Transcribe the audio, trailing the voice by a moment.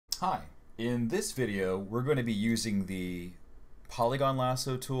Hi, in this video we're going to be using the polygon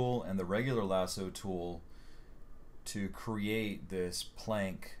lasso tool and the regular lasso tool to create this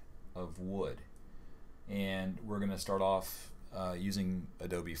plank of wood. And we're going to start off using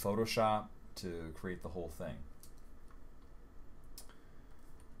Adobe Photoshop to create the whole thing.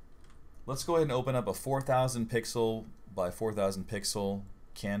 Let's go ahead and open up a 4000 pixel by 4000 pixel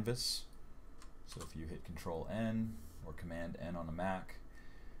canvas. So if you hit Control N or Command N on a Mac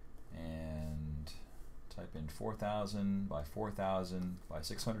and type in 4000 by 4000 by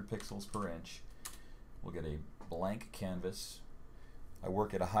 600 pixels per inch, we'll get a blank canvas. I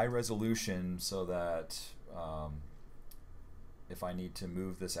work at a high resolution so that if I need to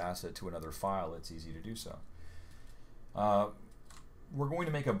move this asset to another file, it's easy to do so. We're going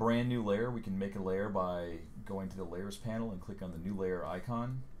to make a brand new layer. We can make a layer by going to the Layers panel and click on the New Layer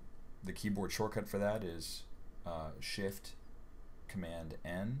icon. The keyboard shortcut for that is Shift Command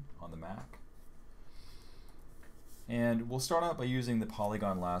N on the Mac. And we'll start out by using the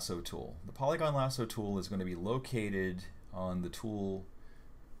Polygon Lasso tool. The Polygon Lasso tool is going to be located on the tool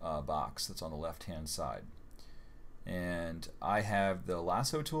box that's on the left-hand side. And I have the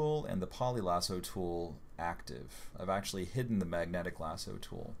Lasso tool and the Poly Lasso tool active. I've actually hidden the Magnetic Lasso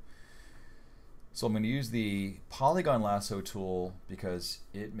tool. So I'm going to use the Polygon Lasso tool because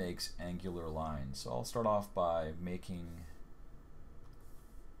it makes angular lines. So I'll start off by making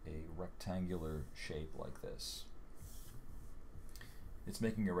a rectangular shape like this. It's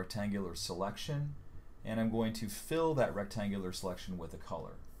making a rectangular selection, and I'm going to fill that rectangular selection with a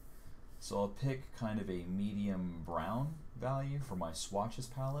color. So I'll pick kind of a medium brown value for my swatches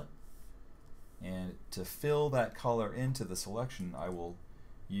palette, and to fill that color into the selection I will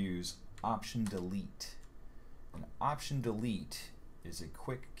use Option Delete. And Option Delete is a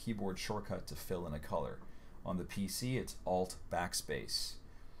quick keyboard shortcut to fill in a color. On the PC it's Alt Backspace.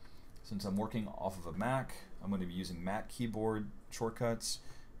 Since I'm working off of a Mac, I'm going to be using Mac keyboard shortcuts,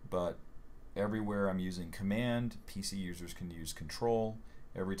 but everywhere I'm using Command, PC users can use Control.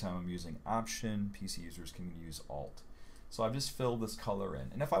 Every time I'm using Option, PC users can use Alt. So I've just filled this color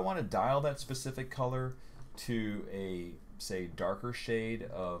in. And if I want to dial that specific color to a, say, darker shade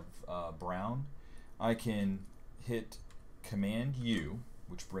of brown, I can hit Command U,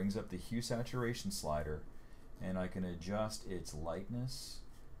 which brings up the hue saturation slider, and I can adjust its lightness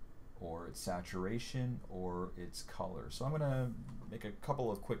or its saturation or its color. So I'm going to make a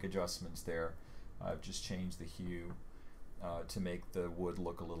couple of quick adjustments there. I've just changed the hue to make the wood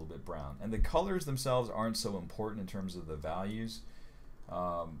look a little bit brown. And the colors themselves aren't so important in terms of the values.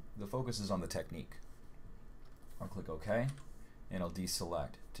 The focus is on the technique. I'll click OK, and I'll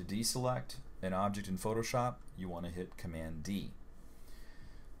deselect. To deselect an object in Photoshop, you want to hit Command D.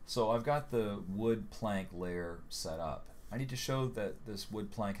 So I've got the wood plank layer set up. I need to show that this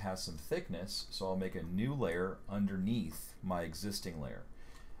wood plank has some thickness, so I'll make a new layer underneath my existing layer.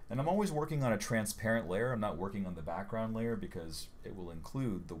 And I'm always working on a transparent layer. I'm not working on the background layer because it will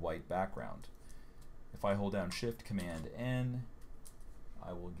include the white background. If I hold down Shift Command N,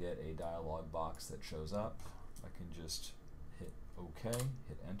 I will get a dialog box that shows up. I can just hit OK,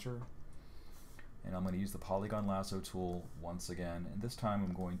 hit Enter, and I'm going to use the Polygon Lasso tool once again, and this time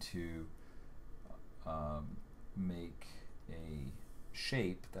I'm going to make a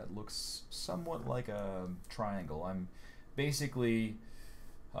shape that looks somewhat like a triangle. I'm basically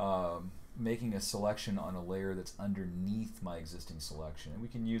making a selection on a layer that's underneath my existing selection. And we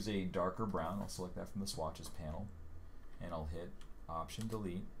can use a darker brown. I'll select that from the swatches panel, and I'll hit Option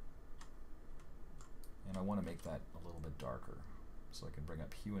Delete, and I want to make that a little bit darker. So I can bring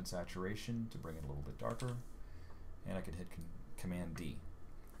up hue and saturation to bring it a little bit darker, and I can hit Command D.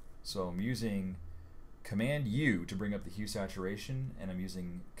 So I'm using Command U to bring up the hue saturation, and I'm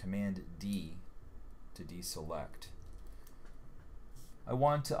using Command D to deselect. I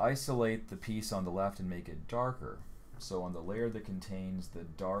want to isolate the piece on the left and make it darker. So on the layer that contains the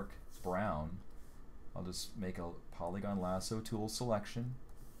dark brown, I'll just make a Polygon Lasso tool selection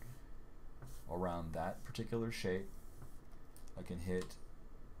around that particular shape. I can hit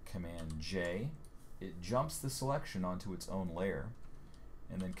Command J. It jumps the selection onto its own layer,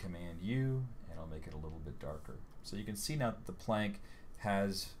 and then Command U, and I'll make it a little bit darker. So you can see now that the plank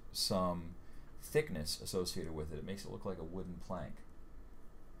has some thickness associated with it. It makes it look like a wooden plank.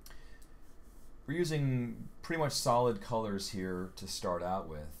 We're using pretty much solid colors here to start out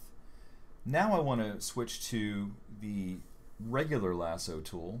with. Now I want to switch to the regular lasso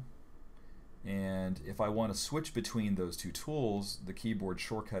tool, and if I want to switch between those two tools, the keyboard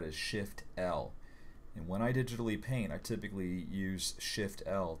shortcut is Shift L. And when I digitally paint, I typically use Shift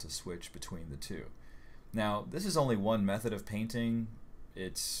L to switch between the two. Now, this is only one method of painting.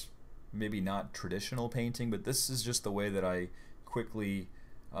 It's maybe not traditional painting, but this is just the way that I quickly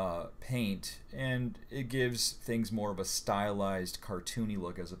paint, and it gives things more of a stylized, cartoony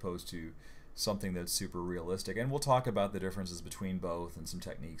look as opposed to something that's super realistic. And we'll talk about the differences between both and some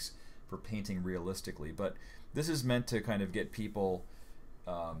techniques for painting realistically, but this is meant to kind of get people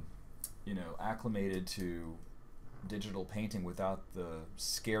you know, acclimated to digital painting without the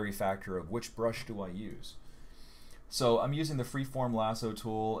scary factor of which brush do I use. So I'm using the freeform lasso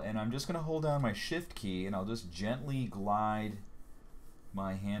tool, and I'm just going to hold down my shift key, and I'll just gently glide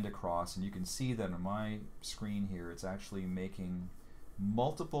my hand across, and you can see that on my screen here it's actually making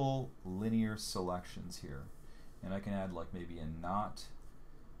multiple linear selections here, and I can add like maybe a knot.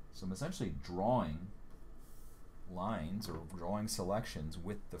 So I'm essentially drawing lines or drawing selections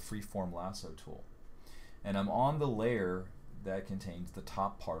with the freeform lasso tool, and I'm on the layer that contains the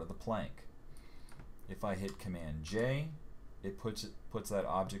top part of the plank. If I hit Command J, it puts that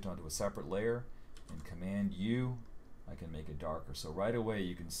object onto a separate layer, and Command U, I can make it darker. So right away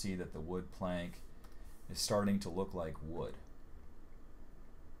you can see that the wood plank is starting to look like wood.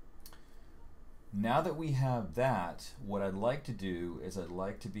 Now that we have that, what I'd like to do is I'd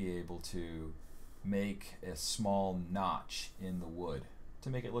like to be able to make a small notch in the wood to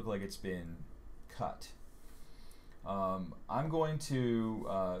make it look like it's been cut. I'm going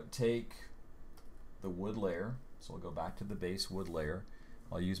to take the wood layer, so I'll go back to the base wood layer.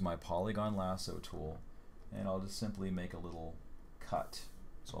 I'll use my polygon lasso tool, and I'll just simply make a little cut.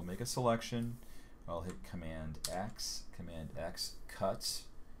 So I'll make a selection, I'll hit Command X cuts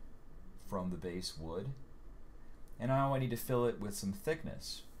from the base wood, and now I need to fill it with some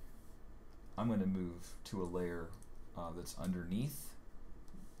thickness. I'm going to move to a layer that's underneath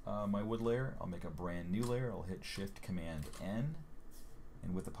my wood layer. I'll make a brand new layer. I'll hit Shift Command N,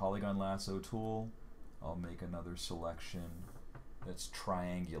 and with the polygon lasso tool I'll make another selection that's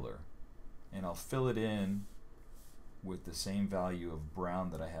triangular, and I'll fill it in with the same value of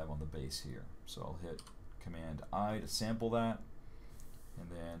brown that I have on the base here. So I'll hit Command I to sample that, and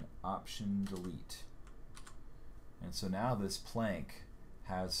then Option Delete. And so now this plank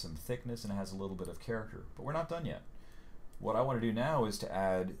has some thickness and it has a little bit of character, but we're not done yet. What I want to do now is to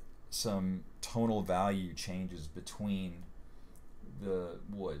add some tonal value changes between the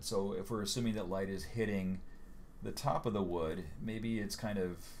wood. So if we're assuming that light is hitting the top of the wood, maybe it's kind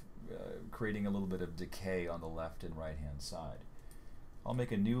of creating a little bit of decay on the left and right hand side. I'll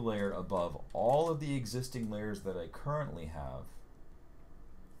make a new layer above all of the existing layers that I currently have,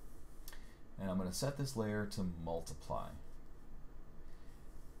 and I'm going to set this layer to multiply.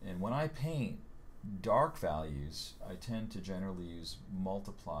 And when I paint dark values, I tend to generally use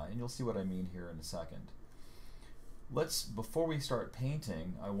multiply, and you'll see what I mean here in a second. Before we start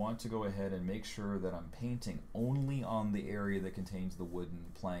painting, I want to go ahead and make sure that I'm painting only on the area that contains the wooden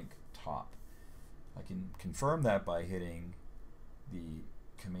plank top. I can confirm that by hitting the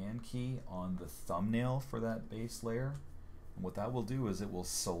Command key on the thumbnail for that base layer, and what that will do is it will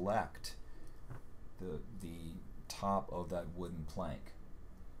select the top of that wooden plank.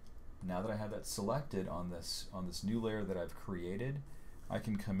 Now that I have that selected on this new layer that I've created, I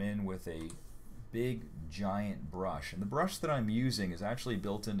can come in with a big giant brush, and the brush that I'm using is actually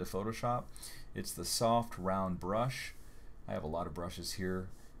built into Photoshop. It's the Soft Round brush. I have a lot of brushes here,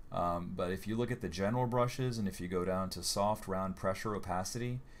 but if you look at the general brushes and if you go down to Soft Round Pressure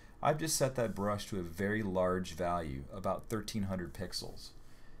Opacity, I've just set that brush to a very large value, about 1300 pixels.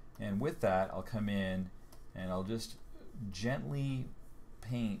 And with that, I'll come in and I'll just gently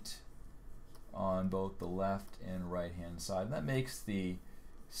paint on both the left and right hand side, and that makes the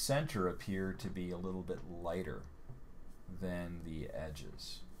center appear to be a little bit lighter than the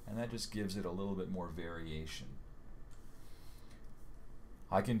edges, and that just gives it a little bit more variation.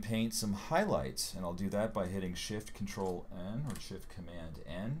 I can paint some highlights, and I'll do that by hitting Shift Control N or Shift Command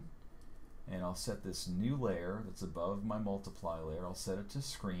N, and I'll set this new layer that's above my multiply layer. I'll set it to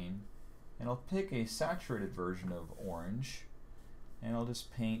screen, and I'll pick a saturated version of orange, and I'll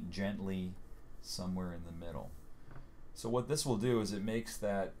just paint gently somewhere in the middle. So what this will do is it makes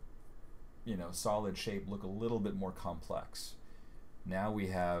that, you know, solid shape look a little bit more complex. Now we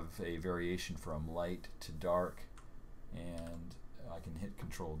have a variation from light to dark, and I can hit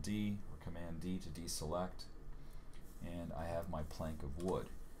Control D or Command D to deselect, and I have my plank of wood.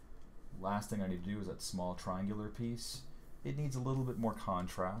 Last thing I need to do is that small triangular piece. It needs a little bit more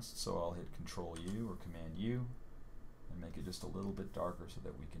contrast, so I'll hit Control U or Command U and make it just a little bit darker so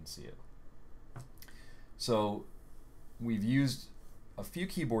that we can see it. So we've used a few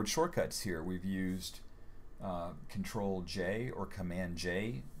keyboard shortcuts here. We've used Control J or Command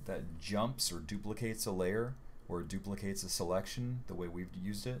J that jumps or duplicates a layer or duplicates a selection the way we've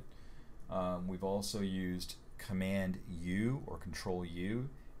used it. We've also used Command U or Control U,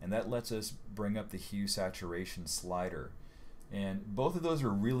 and that lets us bring up the hue saturation slider. And both of those are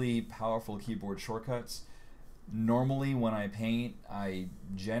really powerful keyboard shortcuts. Normally when I paint, I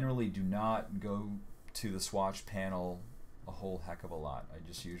generally do not go to the swatch panel a whole heck of a lot. I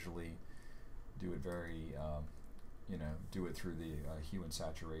just usually do it very, do it through the hue and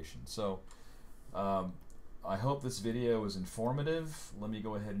saturation. So I hope this video was informative. Let me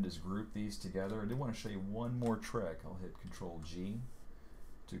go ahead and just group these together. I do want to show you one more trick. I'll hit Control G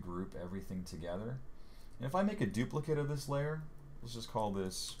to group everything together. And if I make a duplicate of this layer, let's just call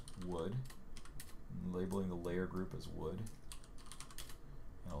this wood, I'm labeling the layer group as wood,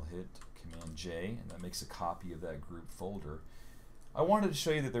 and I'll hit Command J, and that makes a copy of that group folder. I wanted to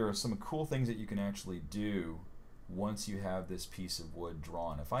show you that there are some cool things that you can actually do once you have this piece of wood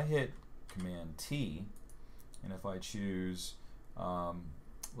drawn. If I hit Command T, and if I choose,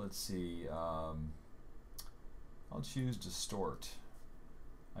 let's see, I'll choose Distort,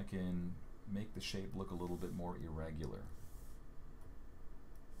 I can make the shape look a little bit more irregular.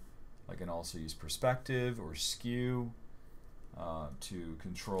 I can also use perspective or skew to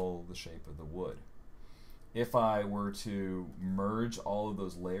control the shape of the wood. If I were to merge all of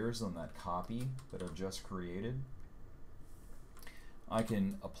those layers on that copy that I've just created, I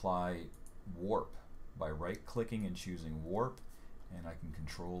can apply warp by right-clicking and choosing warp, and I can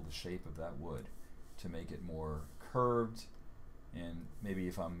control the shape of that wood to make it more curved. And maybe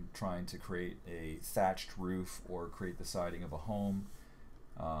if I'm trying to create a thatched roof or create the siding of a home,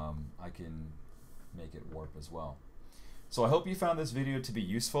 I can make it warp as well. So I hope you found this video to be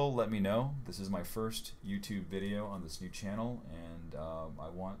useful. Let me know. This is my first YouTube video on this new channel, and I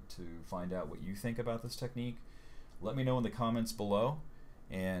want to find out what you think about this technique. Let me know in the comments below,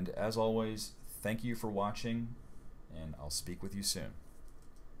 and as always, thank you for watching, and I'll speak with you soon.